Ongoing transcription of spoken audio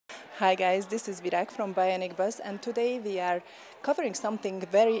Hi guys, this is Virag from Bionic Buzz, and today we are covering something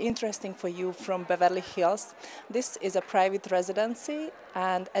very interesting for you from Beverly Hills. This is a private residency,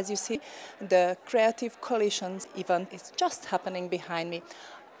 and as you see, the Creative Coalitions event is just happening behind me.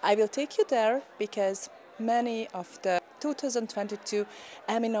 I will take you there because many of the 2022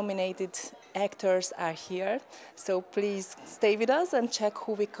 Emmy-nominated actors are here, so please stay with us and check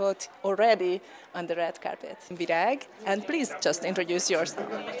who we caught already on the red carpet. Virag, and please just introduce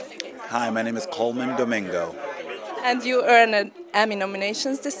yourself. Hi, my name is Colman Domingo. And you earned Emmy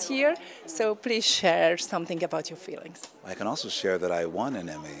nominations this year, so please share something about your feelings. I can also share that I won an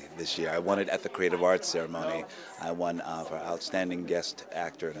Emmy this year. I won it at the Creative Arts ceremony. I won for Outstanding Guest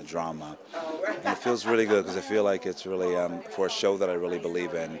Actor in a Drama. And it feels really good because I feel like it's really for a show that I really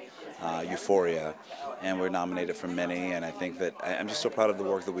believe in, Euphoria. And we're nominated for many, and I think that I'm just so proud of the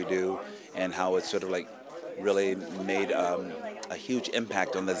work that we do and how it's sort of like really made a huge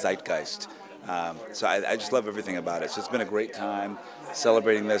impact on the zeitgeist. So I just love everything about it. So it's been a great time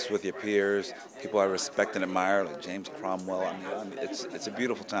celebrating this with your peers, people I respect and admire, like James Cromwell. I mean, it's a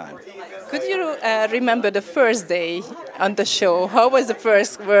beautiful time. Could you remember the first day on the show? How was the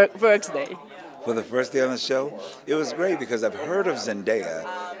first work day? For the first day on the show, it was great because I've heard of Zendaya,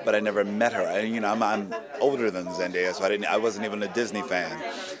 but I never met her. I'm older than Zendaya, so I wasn't even a Disney fan.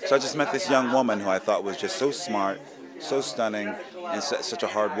 So I just met this young woman who I thought was just so smart, so stunning, and such a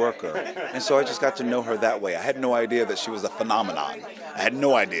hard worker. And so I just got to know her that way. I had no idea that she was a phenomenon. I had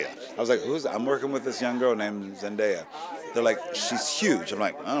no idea. I was like, I'm working with this young girl named Zendaya. They're like, she's huge. I'm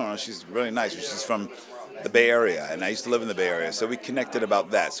like, I don't know, she's really nice. She's from the Bay Area, and I used to live in the Bay Area. So we connected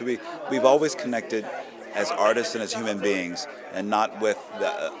about that. So we've always connected as artists and as human beings, and not with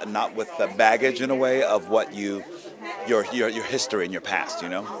the baggage in a way of what your history and your past, you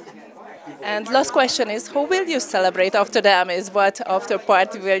know. And last question is, who will you celebrate after the Emmys? What after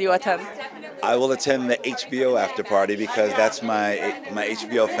party will you attend? I will attend the HBO after party because that's my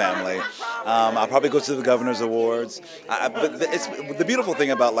HBO family. I'll probably go to the Governor's Awards. But the beautiful thing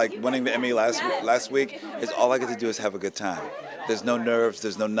about like winning the Emmy last week is all I get to do is have a good time. There's no nerves,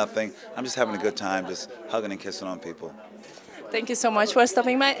 there's no nothing. I'm just having a good time, just hugging and kissing on people. Thank you so much for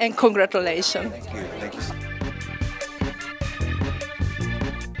stopping by, and congratulations. Thank you. Thank you.